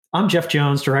I'm Jeff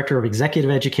Jones, Director of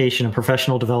Executive Education and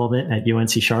Professional Development at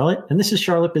UNC Charlotte, and this is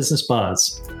Charlotte Business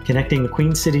Buzz, connecting the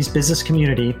Queen City's business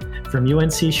community from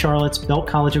UNC Charlotte's Belk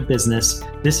College of Business.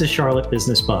 This is Charlotte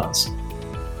Business Buzz.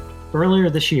 Earlier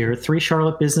this year, 3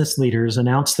 Charlotte business leaders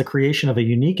announced the creation of a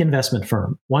unique investment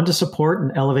firm, one to support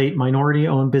and elevate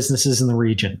minority-owned businesses in the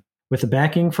region. With the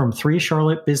backing from 3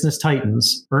 Charlotte business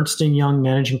titans, Ernst & Young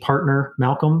Managing Partner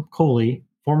Malcolm Coley,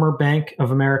 former Bank of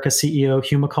America CEO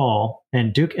Hugh McCall,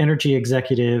 and Duke Energy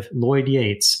executive Lloyd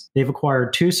Yates, they've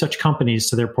acquired 2 such companies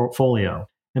to their portfolio.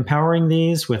 Empowering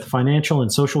these with financial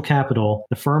and social capital,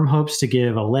 the firm hopes to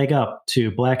give a leg up to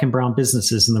Black and brown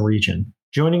businesses in the region.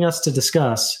 Joining us to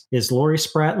discuss is Lori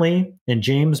Spratley and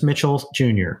James Mitchell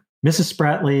Jr. Mrs.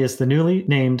 Spratley is the newly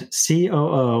named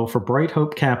COO for Bright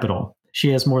Hope Capital. She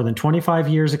has more than 25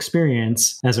 years'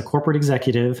 experience as a corporate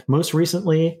executive, most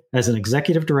recently as an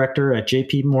executive director at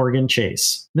JP Morgan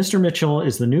Chase. Mr. Mitchell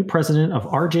is the new president of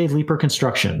RJ Leeper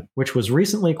Construction, which was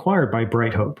recently acquired by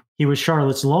Bright Hope. He was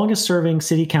Charlotte's longest-serving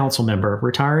city council member,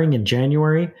 retiring in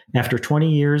January after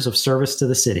 20 years of service to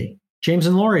the city. James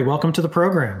and Lori, welcome to the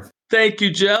program. Thank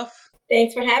you, Jeff.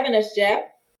 Thanks for having us, Jeff.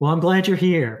 Well, I'm glad you're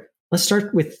here. Let's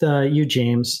start with you,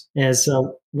 James. As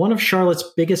one of Charlotte's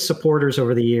biggest supporters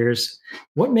over the years,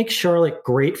 what makes Charlotte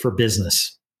great for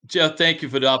business? Jeff, thank you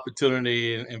for the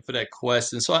opportunity and for that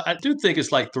question. So I do think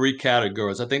it's like 3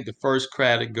 categories. I think the first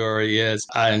category is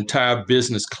our entire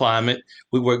business climate.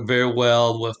 We work very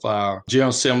well with our General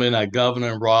Assembly and our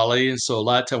governor in Raleigh. And so a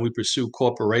lot of times we pursue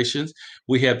corporations.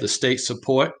 We have the state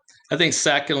support. I think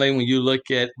secondly, when you look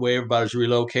at where everybody's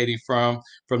relocating from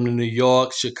New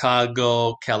York,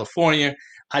 Chicago, California,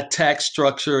 our tax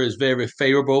structure is very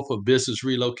favorable for business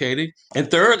relocating.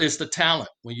 And third is the talent.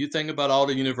 When you think about all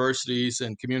the universities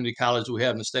and community colleges we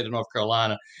have in the state of North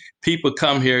Carolina, people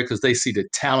come here because they see the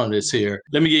talent is here.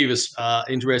 Let me give you an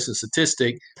interesting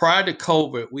statistic. Prior to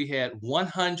COVID, we had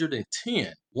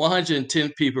 110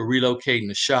 people relocating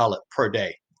to Charlotte per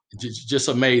day. Just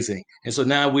amazing. And so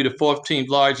now we're the 14th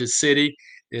largest city.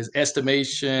 There's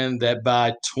estimation that by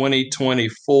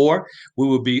 2024, we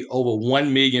will be over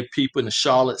 1 million people in the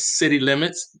Charlotte city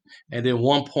limits and then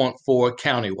 1.4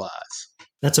 county-wise.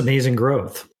 That's amazing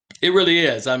growth. It really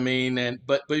is. I mean, and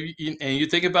you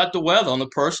think about the weather on the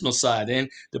personal side and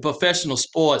the professional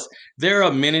sports. There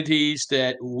are amenities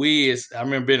that I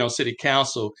remember being on city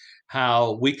council,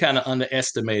 how we kind of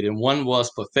underestimated. One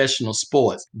was professional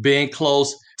sports, being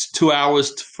close 2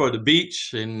 hours for the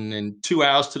beach and 2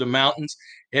 hours to the mountains.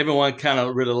 Everyone kind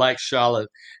of really liked Charlotte.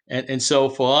 And so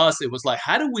for us, it was like,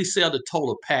 how do we sell the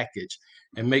total package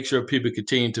and make sure people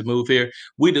continue to move here?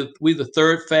 We the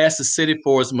third fastest city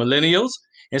for us millennials.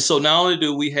 And so not only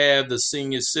do we have the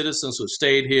senior citizens who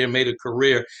stayed here and made a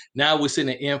career, now we're seeing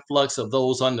an influx of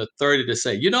those under 30 to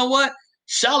say, you know what?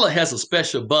 Charlotte has a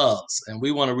special buzz, and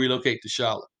we want to relocate to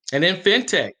Charlotte. And then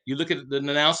fintech. You look at the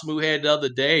announcement we had the other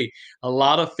day, a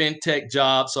lot of fintech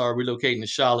jobs are relocating to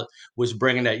Charlotte, which is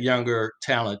bringing that younger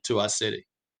talent to our city.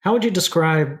 How would you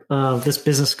describe this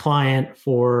business client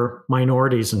for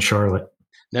minorities in Charlotte?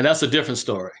 Now, that's a different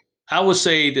story. I would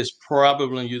say this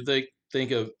probably when you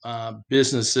think of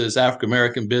businesses,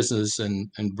 African-American business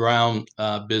and brown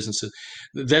businesses,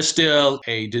 there's still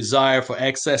a desire for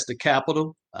access to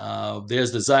capital.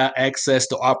 There's desire access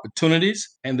to opportunities,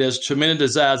 and there's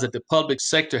tremendous desires that the public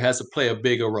sector has to play a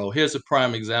bigger role. Here's a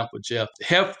prime example, Jeff.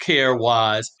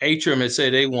 Healthcare-wise, Atrium had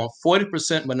said they want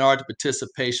 40% minority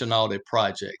participation in all their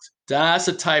projects. That's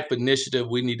the type of initiative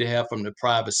we need to have from the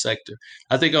private sector.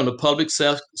 I think on the public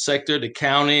sector, the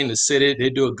county and the city, they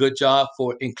do a good job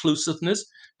for inclusiveness,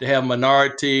 to have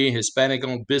minority,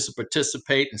 Hispanic-owned business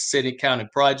participate in city county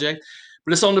projects.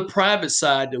 But it's on the private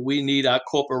side that we need our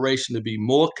corporation to be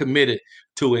more committed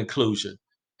to inclusion.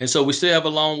 And so we still have a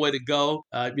long way to go.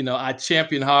 I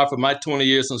champion hard for my 20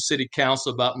 years on city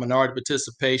council about minority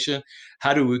participation.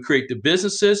 How do we create the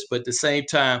businesses? But at the same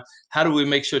time, how do we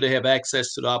make sure they have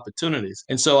access to the opportunities?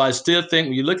 And so I still think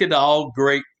when you look at all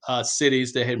great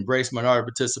cities that have embraced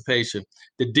minority participation,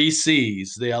 the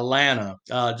DCs, the Atlanta,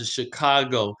 the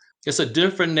Chicago, it's a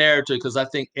different narrative because I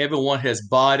think everyone has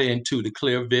bought into the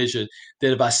clear vision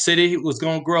that if our city was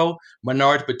going to grow,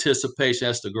 minority participation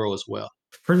has to grow as well.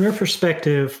 From your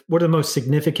perspective, what are the most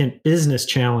significant business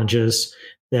challenges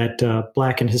that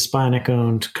Black and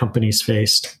Hispanic-owned companies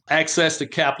faced? Access to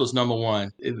capital is number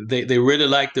one. They really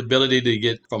like the ability to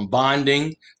get from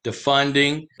bonding to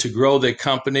funding, to grow their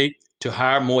company, to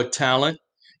hire more talent,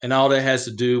 and all that has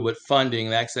to do with funding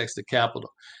and access to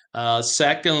capital.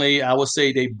 Secondly, I would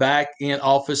say they back in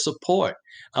office support.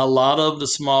 A lot of the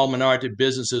small minority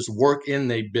businesses work in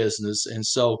their business. And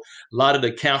so a lot of the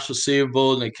accounts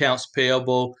receivable and accounts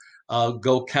payable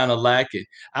go kind of lacking.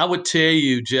 I would tell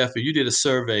you, Jeff, if you did a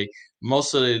survey,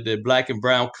 most of the black and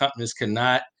brown companies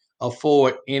cannot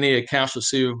afford any accounts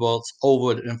receivables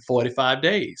over in 45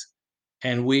 days.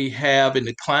 And we have in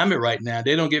the climate right now,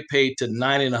 they don't get paid to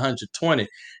 90 and 120.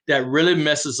 That really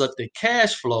messes up their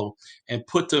cash flow and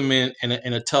put them in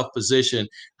a tough position.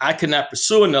 I cannot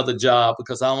pursue another job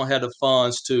because I don't have the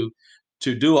funds to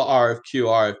do a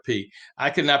RFQ, RFP.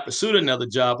 I cannot pursue another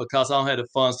job because I don't have the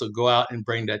funds to go out and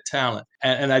bring that talent.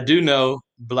 And I do know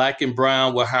black and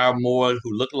brown will hire more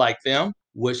who look like them,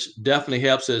 which definitely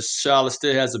helps as Charlotte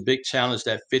still has a big challenge,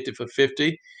 that 50 for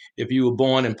 50. If you were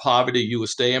born in poverty, you would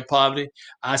stay in poverty.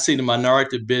 I see the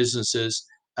minority businesses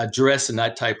addressing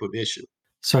that type of issue.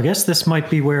 So I guess this might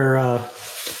be where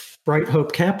Bright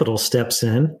Hope Capital steps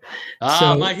in.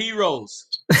 My heroes.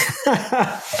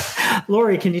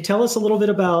 Lori, can you tell us a little bit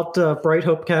about Bright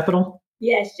Hope Capital?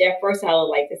 Yes, Jeff. First, I would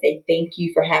like to say thank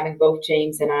you for having both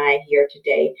James and I here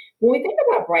today. When we think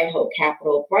about Bright Hope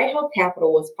Capital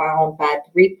was founded by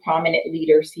three prominent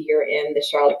leaders here in the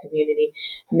Charlotte community,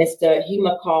 Mr. Hugh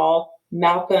McCall,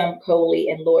 Malcolm Coley,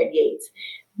 and Lloyd Yates.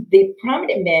 The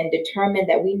prominent men determined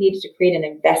that we needed to create an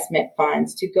investment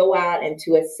funds to go out and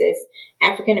to assist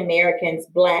African Americans,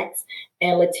 Blacks,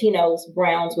 and Latinos,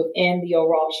 Browns within the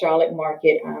overall Charlotte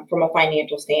market from a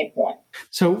financial standpoint.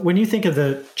 So when you think of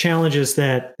the challenges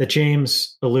that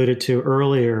James alluded to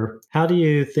earlier, how do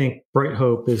you think Bright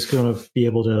Hope is going to be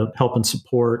able to help and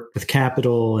support with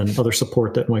capital and other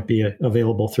support that might be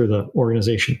available through the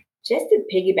organization? Just to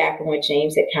piggyback on what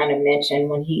James had kind of mentioned,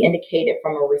 when he indicated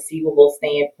from a receivable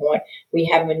standpoint, we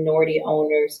have minority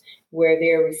owners where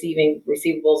they're receiving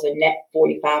receivables a net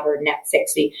 45 or net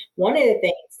 60. One of the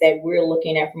things that we're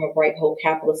looking at from a Bright Hope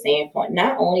Capital standpoint,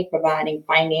 not only providing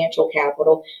financial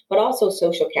capital, but also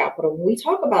social capital. When we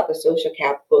talk about the social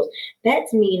capitals,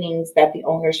 that's meanings that the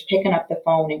owner's picking up the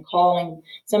phone and calling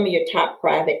some of your top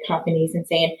private companies and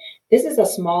saying, this is a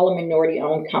smaller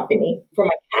minority-owned company. From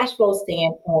a cash flow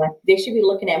standpoint, they should be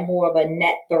looking at more of a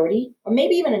net 30 or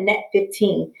maybe even a net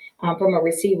 15 from a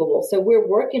receivable. So we're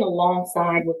working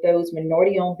alongside with those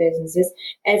minority-owned businesses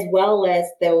as well as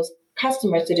those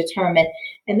customers to determine,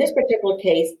 in this particular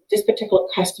case, this particular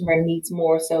customer needs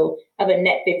more so of a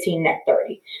net 15, net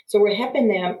 30. So we're helping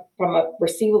them from a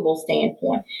receivable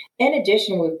standpoint. In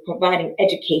addition, we're providing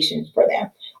education for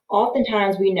them.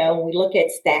 Oftentimes, we know when we look at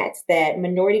stats that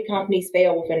minority companies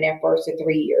fail within their first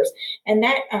 3 years. And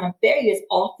that failure is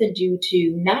often due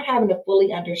to not having a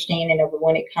fully understanding of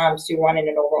when it comes to running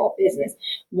an overall business.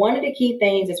 One of the key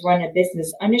things is running a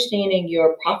business, understanding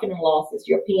your profit and losses,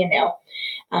 your P&L.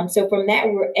 So from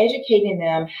that, we're educating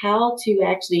them how to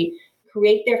actually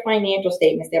create their financial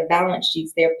statements, their balance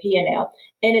sheets, their P&L.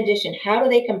 In addition, how do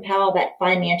they compile that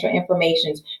financial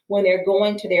information when they're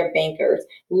going to their bankers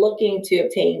looking to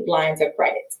obtain lines of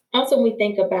credit? Also, we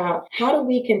think about how do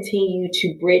we continue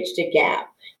to bridge the gap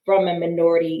from a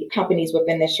minority companies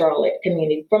within the Charlotte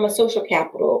community from a social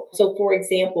capital. So, for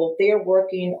example, they're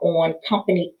working on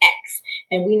company X,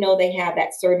 and we know they have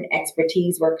that certain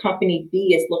expertise where company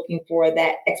B is looking for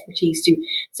that expertise too.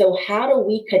 So how do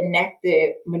we connect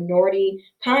the minority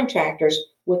contractors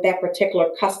with that particular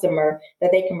customer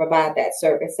that they can provide that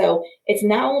service? So it's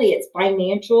not only its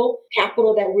financial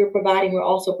capital that we're providing, we're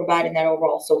also providing that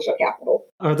overall social capital.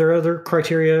 Are there other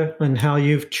criteria in how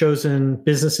you've chosen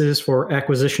businesses for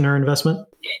acquisition or investment?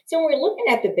 So when we're looking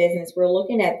at the business, we're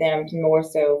looking at them more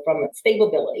so from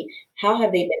stability. How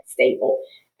have they been stable?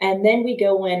 And then we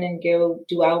go in and go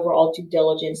do our overall due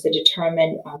diligence to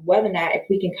determine whether or not if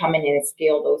we can come in and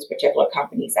scale those particular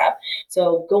companies up.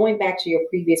 So going back to your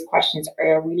previous questions,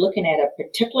 are we looking at a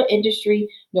particular industry?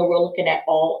 No, we're looking at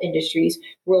all industries.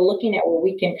 We're looking at where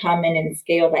we can come in and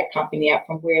scale that company up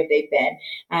from where they've been.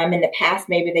 In the past,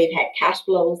 maybe they've had cash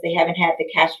flows. They haven't had the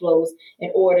cash flows in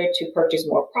order to purchase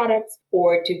more products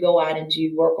or to go out and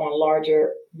do work on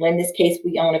larger. In this case,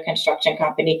 we own a construction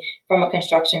company from a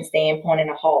construction standpoint and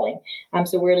a hauling.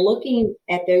 So we're looking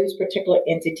at those particular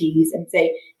entities and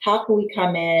say, how can we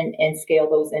come in and scale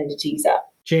those entities up?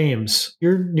 James,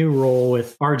 your new role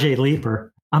with RJ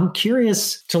Leeper. I'm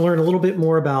curious to learn a little bit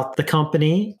more about the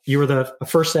company. You were the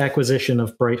first acquisition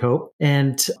of Bright Hope.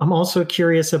 And I'm also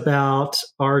curious about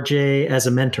RJ as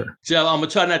a mentor. Jeff, I'm going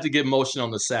to try not to get emotional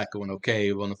on the second one,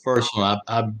 okay? On the first one,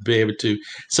 I'll be able to.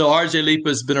 So RJ Leeper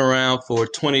has been around for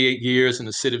 28 years in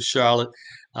the city of Charlotte,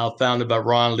 founded by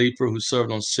Ron Leeper, who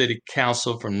served on city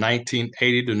council from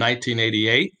 1980 to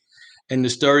 1988. And the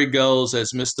story goes,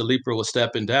 as Mr. Leeper was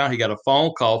stepping down, he got a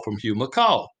phone call from Hugh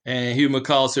McCall. And Hugh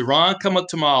McCall said, Ron, come up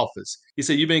to my office. He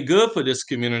said, you've been good for this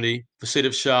community, for the city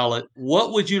of Charlotte.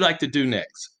 What would you like to do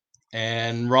next?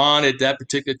 And Ron at that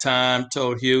particular time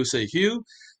told Hugh, say, Hugh,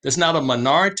 that's not a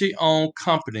minority-owned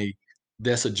company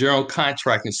that's a general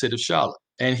contractor in the city of Charlotte.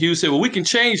 And Hugh said, well, we can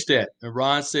change that. And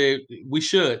Ron said, we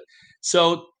should.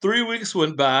 So 3 weeks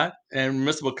went by, and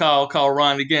Mr. McCall called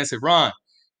Ron again and said, Ron,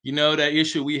 you know that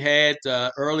issue we had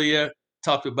earlier,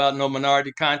 talked about no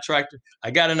minority contractor? I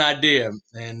got an idea.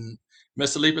 And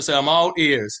Mr. Leeper said, I'm all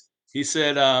ears. He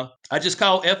said, I just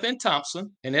called F.N.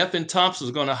 Thompson, and F.N. Thompson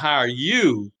is going to hire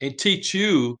you and teach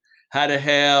you how to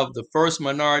have the first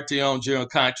minority-owned general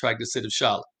contractor in the city of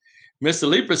Charlotte. Mr.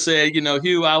 Leeper said,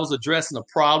 Hugh, I was addressing a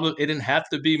problem. It didn't have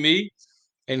to be me.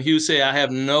 And Hugh said, I have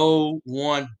no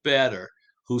one better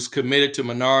who's committed to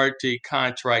minority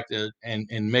contractor and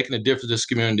making a difference in this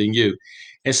community than you.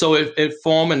 And so it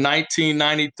formed in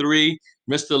 1993.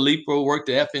 Mr. Leeper worked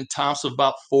at F.N. Thompson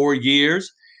about 4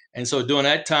 years. And so during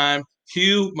that time,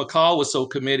 Hugh McCall was so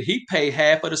committed, he paid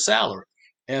half of the salary.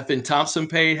 F.N. Thompson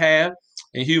paid half,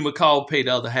 and Hugh McCall paid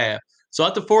the other half. So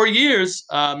after 4 years,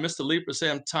 Mr. Leeper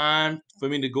said, time for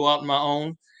me to go out on my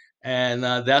own. And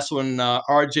that's when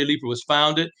R.J. Leeper was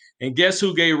founded. And guess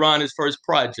who gave Ron his first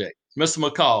project? Mr.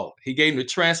 McCall. He gave him the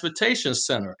Transportation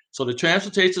Center. So the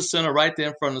Transportation Center right there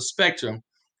in front of the Spectrum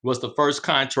was the first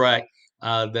contract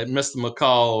that Mr.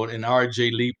 McCall and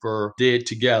R.J. Leeper did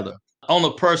together. On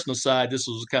the personal side, this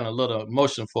was kind of a little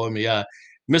emotional for me.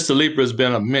 Mr. Leeper has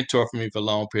been a mentor for me for a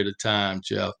long period of time,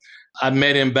 Jeff. I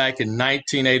met him back in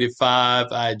 1985.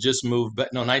 I just moved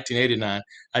back, 1989.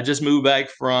 I just moved back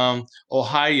from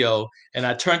Ohio, and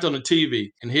I turned on the TV,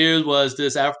 and here was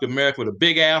this African American with a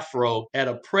big afro at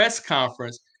a press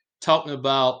conference talking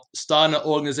about starting an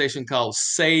organization called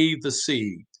Save the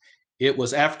Seed. It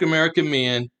was African American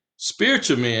men,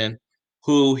 spiritual men,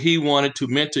 who he wanted to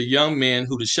mentor young men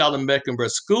who the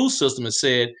Charlotte-Mecklenburg school system had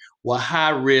said were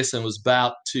high risk and was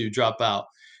about to drop out.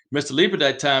 Mr. Leeper at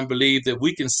that time believed that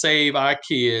we can save our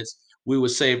kids, we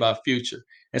would save our future.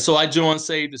 And so I joined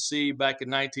Save the Seed back in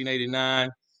 1989.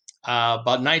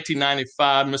 About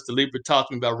 1995, Mr. Leeper talked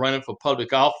to me about running for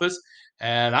public office.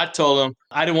 And I told him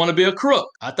I didn't want to be a crook.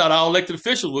 I thought our elected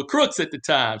officials were crooks at the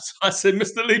time. So I said,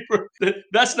 Mr. Leeper,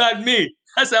 that's not me.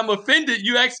 I said, I'm offended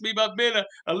you asked me about being an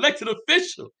elected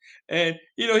official. And,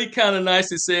 he kind of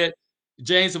nicely said,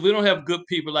 James, if we don't have good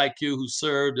people like you who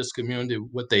serve this community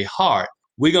with their heart,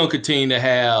 we're going to continue to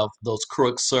have those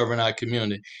crooks serving our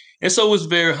community. And so it was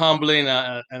very humbling.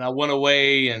 And I went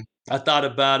away and I thought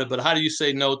about it. But how do you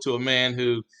say no to a man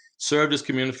who served his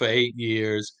community for 8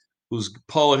 years, who's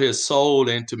poured his soul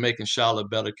into making Charlotte a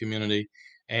better community?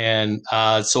 And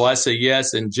so I said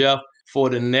yes. And Jeff, for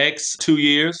the next 2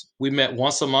 years, we met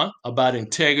once a month about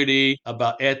integrity,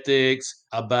 about ethics,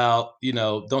 about,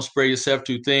 don't spread yourself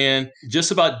too thin,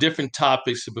 just about different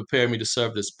topics to prepare me to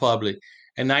serve this public.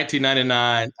 In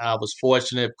 1999, I was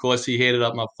fortunate. Of course, he headed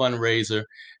up my fundraiser,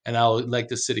 and I was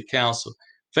elected city council.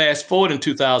 Fast forward in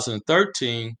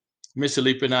 2013, Mr.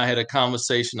 Leeper and I had a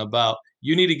conversation about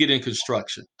you need to get in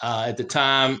construction. At the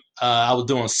time, I was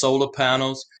doing solar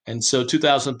panels. And so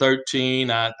 2013,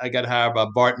 I got hired by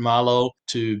Bart Malo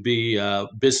to be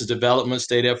business development,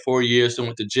 stayed there 4 years, then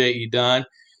went to J.E. Dunn.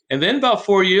 And then about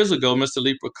 4 years ago, Mr.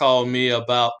 Leeper called me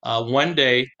about one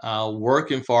day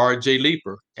working for R.J.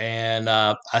 Leeper. And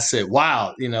I said,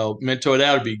 wow, mentor,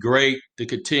 that would be great to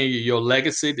continue your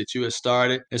legacy that you had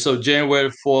started. And so January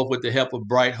 4th, with the help of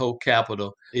Bright Hope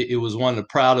Capital, it was one of the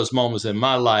proudest moments in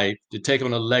my life to take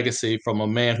on a legacy from a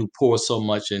man who poured so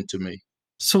much into me.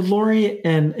 So Lori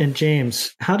and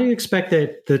James, how do you expect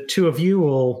that the two of you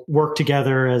will work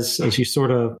together as you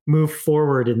sort of move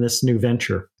forward in this new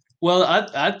venture? Well,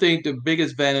 I think the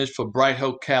biggest advantage for Bright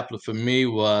Hope Capital for me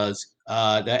was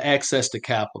the access to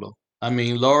capital. I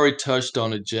mean, Lori touched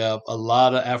on it, Jeff. A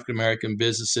lot of African-American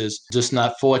businesses just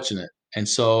not fortunate. And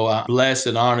so I'm blessed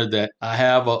and honored that I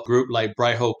have a group like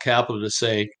Bright Hope Capital to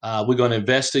say, we're going to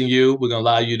invest in you. We're going to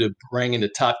allow you to bring in the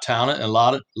top talent. And a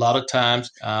lot of times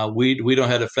we don't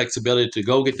have the flexibility to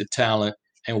go get the talent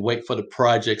and wait for the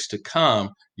projects to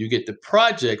come. You get the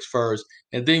projects first,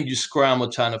 and then you scramble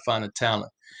trying to find the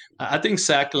talent. I think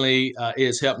secondly, it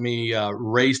has helped me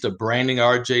raise the branding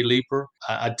R.J. Leeper.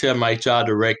 I tell my HR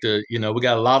director, we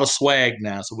got a lot of swag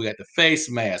now. So we got the face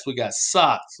mask, we got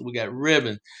socks, we got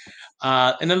ribbon.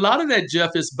 And a lot of that,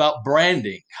 Jeff, is about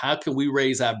branding. How can we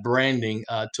raise our branding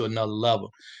to another level?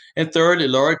 And thirdly,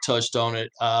 Laura touched on it,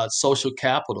 social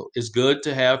capital. It's good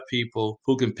to have people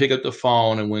who can pick up the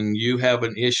phone, and when you have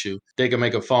an issue, they can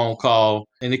make a phone call,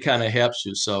 and it kind of helps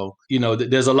you. So,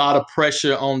 there's a lot of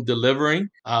pressure on delivering,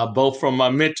 both from my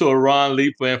mentor, Ron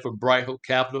Leeper, and from Bright Hope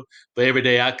Capital. But every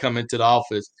day I come into the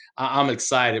office, I'm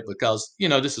excited because,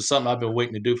 this is something I've been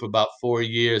waiting to do for about 4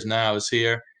 years now. It's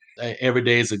here. every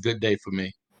day is a good day for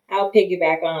me. I'll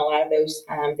piggyback on a lot of those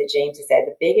that James has said.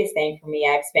 The biggest thing for me,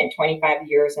 I've spent 25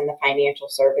 years in the financial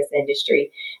service industry.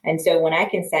 And so when I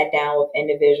can sit down with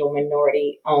individual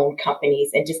minority owned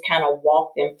companies and just kind of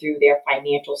walk them through their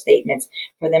financial statements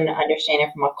for them to understand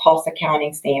it from a cost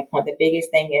accounting standpoint, the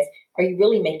biggest thing is, are you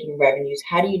really making revenues?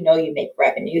 How do you know you make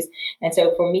revenues? And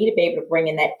so for me to be able to bring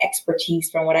in that expertise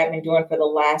from what I've been doing for the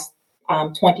last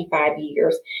 25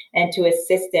 years, and to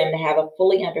assist them to have a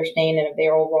fully understanding of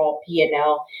their overall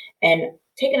P&L, and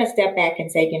taking a step back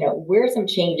and say, where are some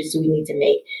changes do we need to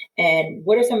make? And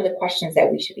what are some of the questions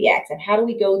that we should be asking? How do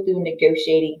we go through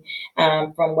negotiating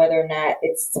from whether or not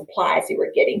it's supplies that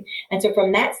we're getting? And so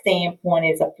from that standpoint,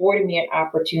 it's afforded me an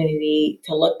opportunity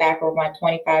to look back over my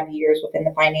 25 years within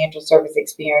the financial service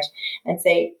experience and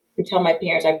say, and tell my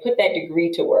parents, I put that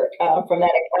degree to work from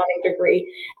that accounting degree.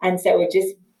 And so it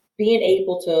just being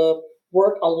able to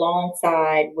work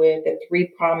alongside with the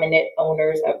three prominent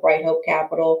owners of Bright Hope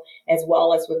Capital, as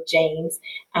well as with James,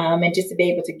 and just to be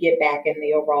able to give back in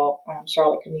the overall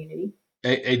Charlotte community.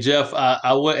 Hey, Jeff,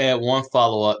 I will add one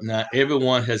follow-up. Now,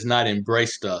 everyone has not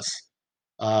embraced us.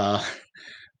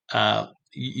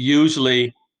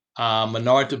 Usually,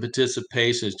 minority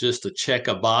participation is just to check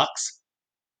a box.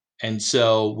 And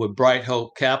so with Bright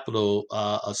Hope Capital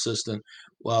Assistant,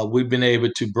 we've been able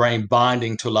to bring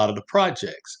bonding to a lot of the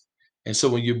projects. And so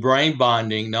when you bring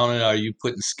bonding, not only are you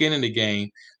putting skin in the game,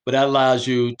 but that allows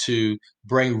you to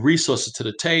bring resources to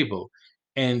the table.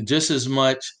 And just as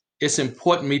much, it's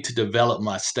important to me to develop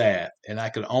my staff. And I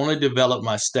can only develop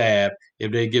my staff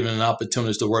if they're given an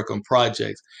opportunity to work on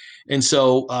projects. And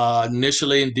so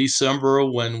initially in December,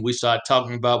 when we started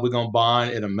talking about we're going to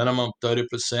bond at a minimum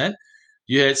 30%,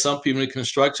 you had some people in the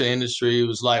construction industry who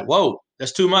was like, whoa,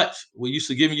 that's too much. We used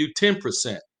to give you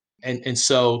 10%. And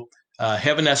so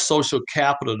having that social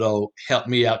capital, though, helped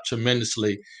me out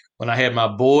tremendously. When I had my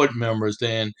board members,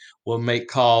 then we'll make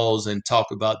calls and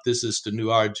talk about this is the new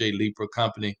RJ Leeper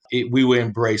company. We will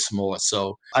embrace more.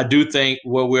 So I do think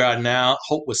where we are now,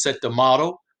 hope will set the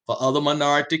model for other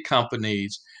minority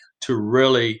companies to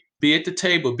really be at the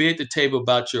table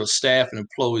about your staff and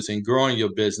employees and growing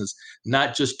your business,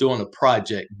 not just doing a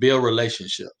project, build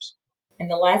relationships. And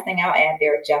the last thing I'll add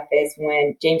there, Jeff, is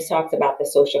when James talks about the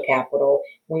social capital,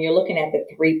 when you're looking at the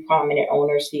three prominent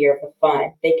owners here of the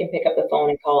fund, they can pick up the phone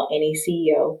and call any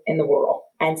CEO in the world.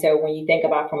 And so when you think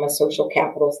about from a social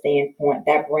capital standpoint,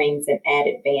 that brings an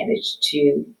added advantage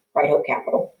to Bright Hope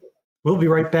Capital. We'll be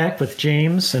right back with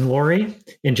James and Lori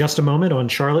in just a moment on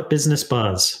Charlotte Business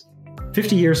Buzz.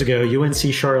 50 years ago,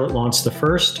 UNC Charlotte launched the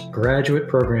first graduate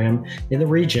program in the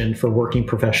region for working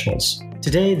professionals.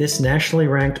 Today, this nationally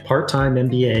ranked part-time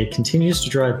MBA continues to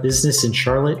drive business in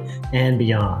Charlotte and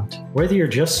beyond. Whether you're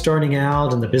just starting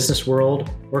out in the business world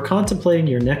or contemplating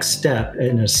your next step in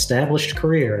an established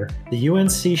career, the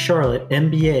UNC Charlotte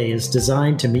MBA is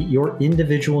designed to meet your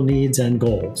individual needs and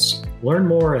goals. Learn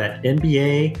more at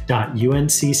mba.uncc.edu.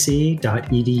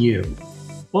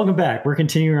 Welcome back. We're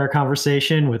continuing our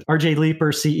conversation with RJ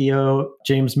Leeper, CEO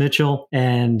James Mitchell,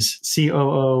 and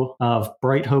COO of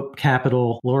Bright Hope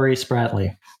Capital, Lori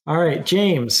Spratley. All right,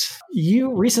 James,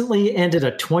 you recently ended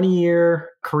a 20-year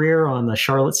career on the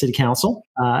Charlotte City Council.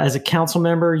 As a council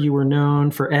member, you were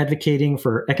known for advocating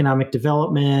for economic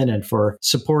development and for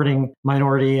supporting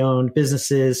minority-owned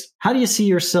businesses. How do you see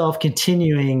yourself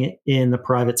continuing in the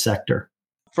private sector?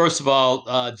 First of all,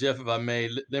 Jeff, if I may,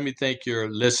 let me thank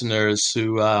your listeners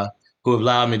who have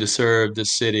allowed me to serve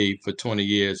this city for 20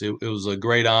 years. It was a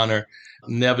great honor.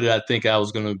 Never did I think I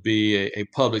was going to be a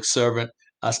public servant.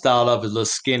 I started off as a little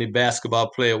skinny basketball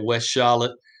player at West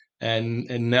Charlotte and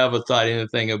never thought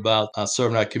anything about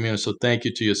serving our community. So thank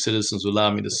you to your citizens who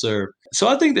allowed me to serve. So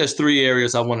I think there's three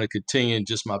areas I want to continue in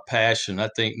just my passion. I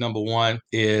think number one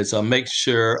is make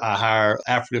sure I hire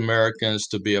African Americans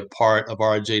to be a part of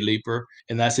RJ Leeper.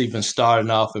 And that's even starting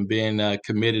off and being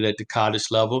committed at the college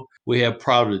level. We have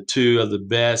probably two of the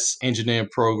best engineering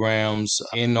programs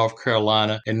in North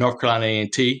Carolina and North Carolina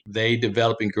A&T. They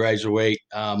develop and graduate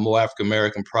more African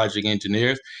American project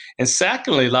engineers. And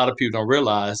secondly, a lot of people don't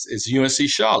realize is UNC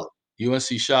Charlotte.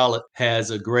 UNC Charlotte has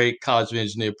a great College of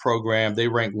Engineering program. They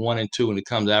rank 1 and 2 when it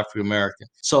comes to African American.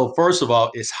 So first of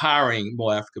all, it's hiring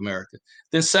more African American.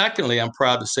 Then secondly, I'm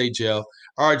proud to say, Jeff,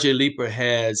 RJ Leeper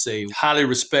has a highly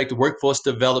respected workforce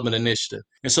development initiative.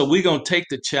 And so we're going to take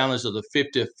the challenge of the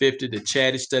 50-50, the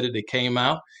Chatty study that came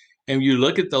out. And you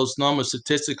look at those numbers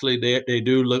statistically, they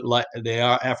do look like they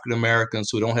are African Americans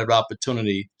who don't have the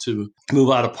opportunity to move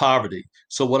out of poverty.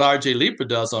 So what RJ Leeper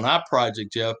does on our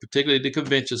project, Jeff, particularly the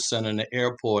convention center and the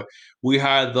airport, we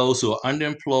hire those who are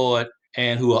underemployed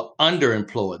and who are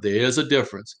underemployed. There is a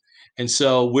difference. And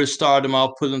so we're starting them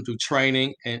off, putting them through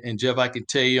training. And Jeff, I can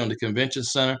tell you on the convention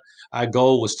center, our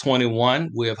goal was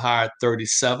 21. We have hired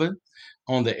 37.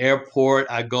 On the airport,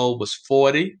 our goal was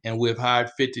 40, and we've hired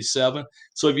 57.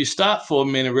 So if you stop for a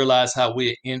minute and realize how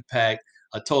we impact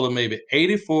a total of maybe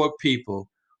 84 people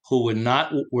who were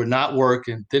not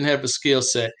working, didn't have a skill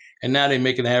set, and now they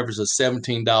make an average of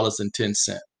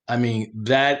 $17.10. I mean,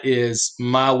 that is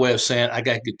my way of saying I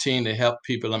got to continue to help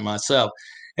people and myself.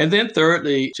 And then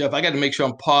thirdly, Jeff, I got to make sure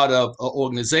I'm part of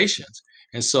organizations.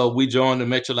 And so we joined the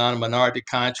Metro Atlanta Minority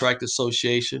Contract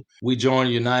Association. We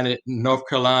joined United North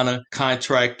Carolina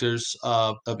Contractors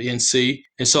of NC.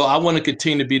 And so I want to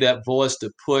continue to be that voice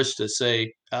to push to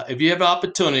say, if you have an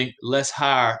opportunity, let's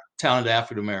hire talented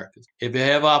African Americans. If you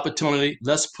have opportunity,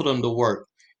 let's put them to work.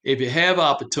 If you have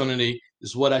opportunity,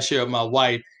 is what I share with my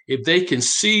wife. If they can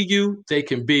see you, they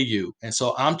can be you. And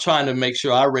so I'm trying to make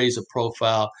sure I raise a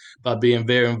profile by being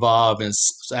very involved in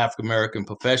African American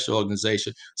professional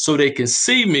organization so they can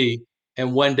see me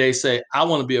and one day say, I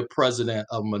want to be a president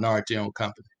of a minority owned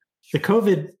company. The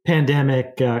COVID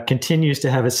pandemic continues to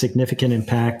have a significant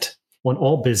impact on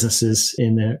all businesses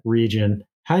in the region.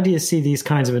 How do you see these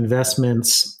kinds of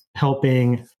investments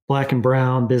helping Black and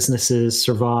brown businesses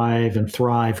survive and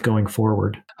thrive going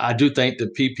forward? I do think the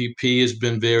PPP has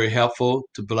been very helpful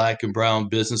to Black and brown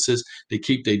businesses. They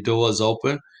keep their doors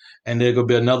open, and there's going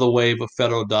to be another wave of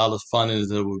federal dollars funding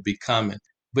that will be coming.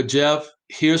 But Jeff,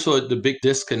 here's what the big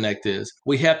disconnect is.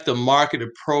 We have to market a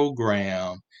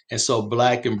program, and so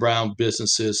Black and brown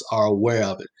businesses are aware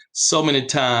of it. So many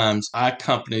times our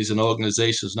companies and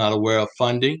organizations not aware of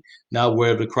funding, not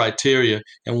aware of the criteria.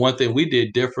 And one thing we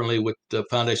did differently with the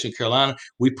Foundation Carolina,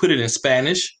 we put it in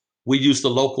Spanish. We used the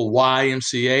local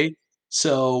YMCA.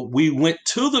 So we went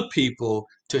to the people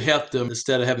to help them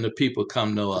instead of having the people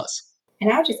come to us.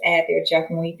 And I'll just add there, Jeff,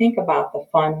 when we think about the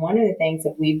fund, one of the things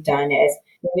that we've done is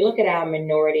when we look at our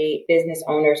minority business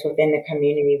owners within the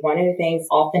community, one of the things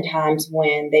oftentimes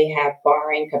when they have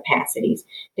borrowing capacities,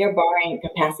 their borrowing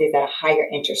capacities at a higher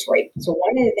interest rate. So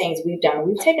one of the things we've done,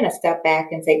 we've taken a step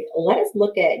back and say, let us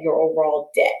look at your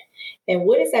overall debt. And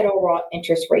what is that overall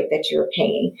interest rate that you're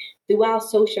paying? Through our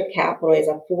social capital has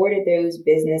afforded those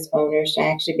business owners to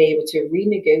actually be able to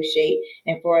renegotiate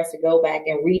and for us to go back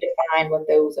and redefine what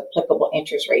those applicable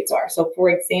interest rates are. So for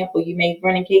example, you may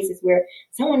run in cases where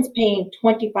someone's paying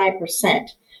 25%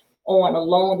 on a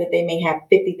loan that they may have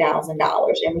 $50,000.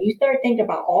 And when you start thinking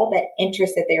about all that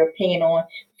interest that they're paying on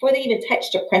before they even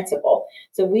touch the principal.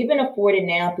 So we've been afforded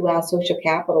now through our social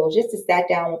capital just to sit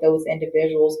down with those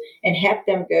individuals and have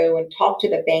them go and talk to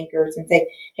the bankers and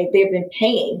say, hey, they've been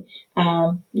paying.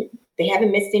 They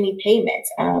haven't missed any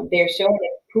payments. They're showing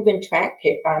a proven track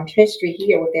history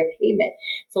here with their payment.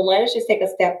 So let us just take a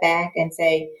step back and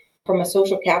say, from a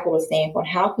social capital standpoint,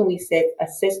 how can we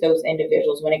assist those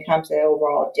individuals when it comes to their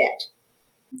overall debt?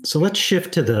 So let's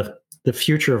shift to the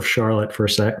future of Charlotte for a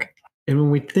sec. And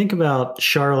when we think about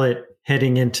Charlotte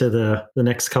heading into the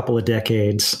next couple of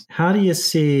decades, how do you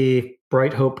see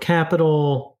Bright Hope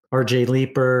Capital, RJ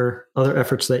Leeper, other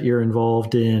efforts that you're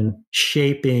involved in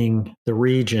shaping the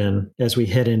region as we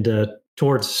head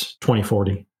towards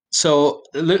 2040? So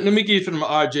let me give you from an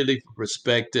RJ Leeper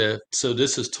perspective. So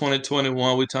this is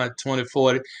 2021. We're talking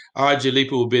 2040. RJ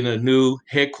Leeper will be in a new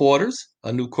headquarters,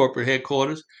 a new corporate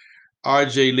headquarters.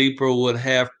 RJ Leeper would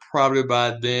have probably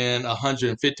by then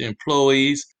 150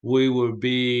 employees. We would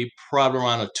be probably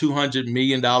around a $200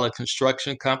 million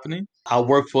construction company. Our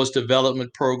workforce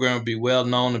development program would be well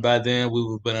known, and by then we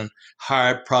would have been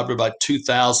hired probably about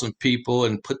 2,000 people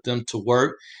and put them to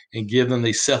work and give them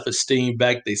their self-esteem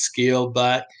back, their skill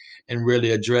back, and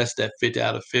really address that 50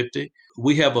 out of 50.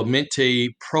 We have a mentee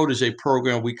protege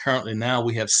program. We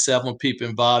have 7 people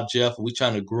involved, Jeff. We're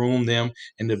trying to groom them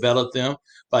and develop them.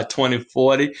 By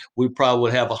 2040, we probably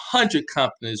would have 100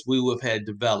 companies we would have had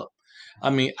developed. I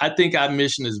mean, I think our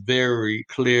mission is very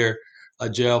clear,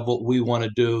 Jeff, what we want to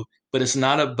do, but it's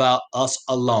not about us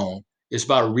alone. It's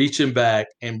about reaching back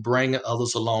and bringing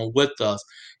others along with us.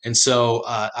 And so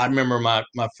I remember my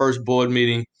first board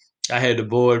meeting. I had the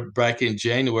board back in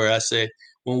January. I said,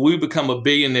 when we become a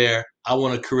billionaire, I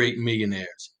want to create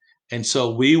millionaires. And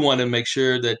so we want to make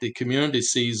sure that the community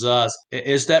sees us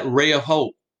as that ray of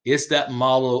hope. It's that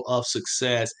model of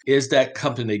success. It's that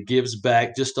company that gives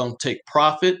back, just don't take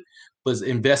profit, but is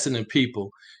investing in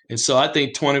people. And so I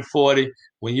think 2040,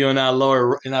 when you and I,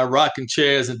 Laura, in our rocking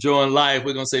chairs enjoying life,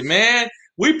 we're going to say, man,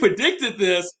 we predicted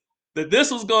that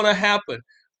this was going to happen.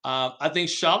 I think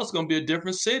Charlotte's going to be a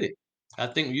different city. I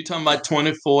think when you're talking about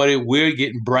 2040, we're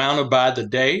getting browner by the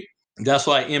day. That's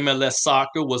why MLS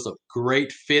soccer was a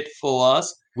great fit for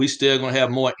us. We still going to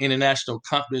have more international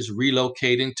companies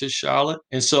relocating to Charlotte.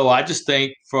 And so I just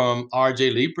think from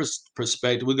RJ Leeper's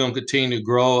perspective, we're going to continue to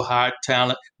grow, hire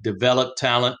talent, develop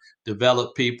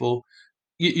people.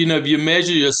 If you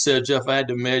measure yourself, Jeff, I had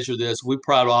to measure this. We're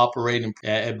probably operating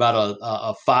at about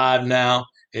a 5 now.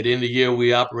 At the end of the year,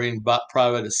 we operating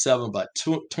probably at a 7, about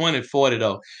 2040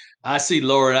 though. I see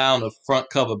Laura on the front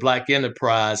cover, Black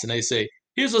Enterprise, and they say,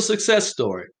 here's a success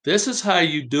story. This is how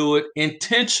you do it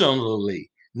intentionally,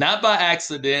 not by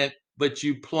accident, but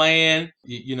you plan,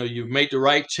 you make the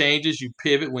right changes, you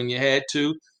pivot when you had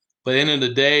to. But at the end of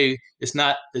the day, it's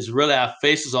really our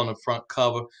faces on the front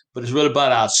cover, but it's really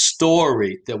about our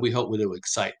story that we hope will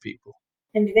excite people.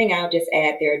 And the thing I'll just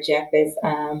add there, Jeff, is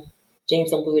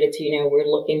James alluded to, we're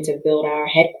looking to build our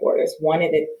headquarters. One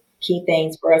of the key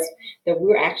things for us that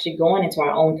we're actually going into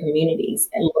our own communities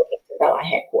and looking to build our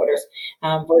headquarters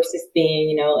versus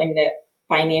being, in the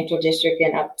financial district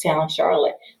in uptown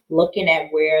Charlotte, looking at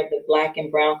where the Black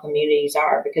and brown communities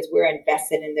are, because we're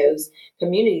invested in those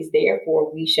communities.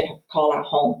 Therefore, we should call our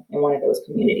home in one of those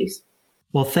communities.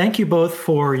 Well, thank you both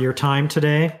for your time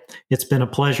today. It's been a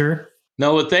pleasure.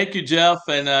 No, well, thank you, Jeff,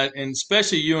 and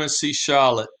especially UNC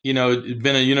Charlotte. It's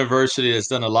been a university that's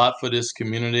done a lot for this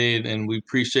community, and we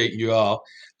appreciate you all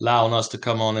allowing us to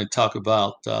come on and talk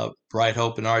about Bright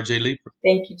Hope and RJ Leeper.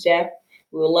 Thank you, Jeff.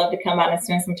 We would love to come out and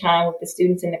spend some time with the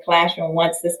students in the classroom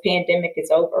once this pandemic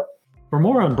is over. For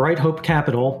more on Bright Hope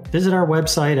Capital, visit our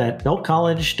website at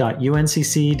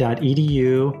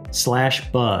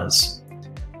beltcollege.uncc.edu/buzz.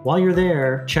 While you're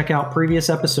there, check out previous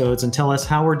episodes and tell us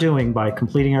how we're doing by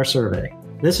completing our survey.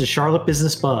 This is Charlotte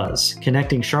Business Buzz,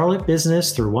 connecting Charlotte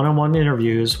business through one-on-one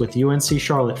interviews with UNC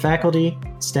Charlotte faculty,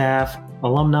 staff,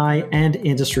 alumni, and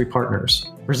industry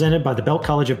partners. Presented by the Belk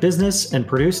College of Business and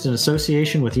produced in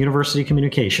association with University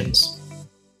Communications.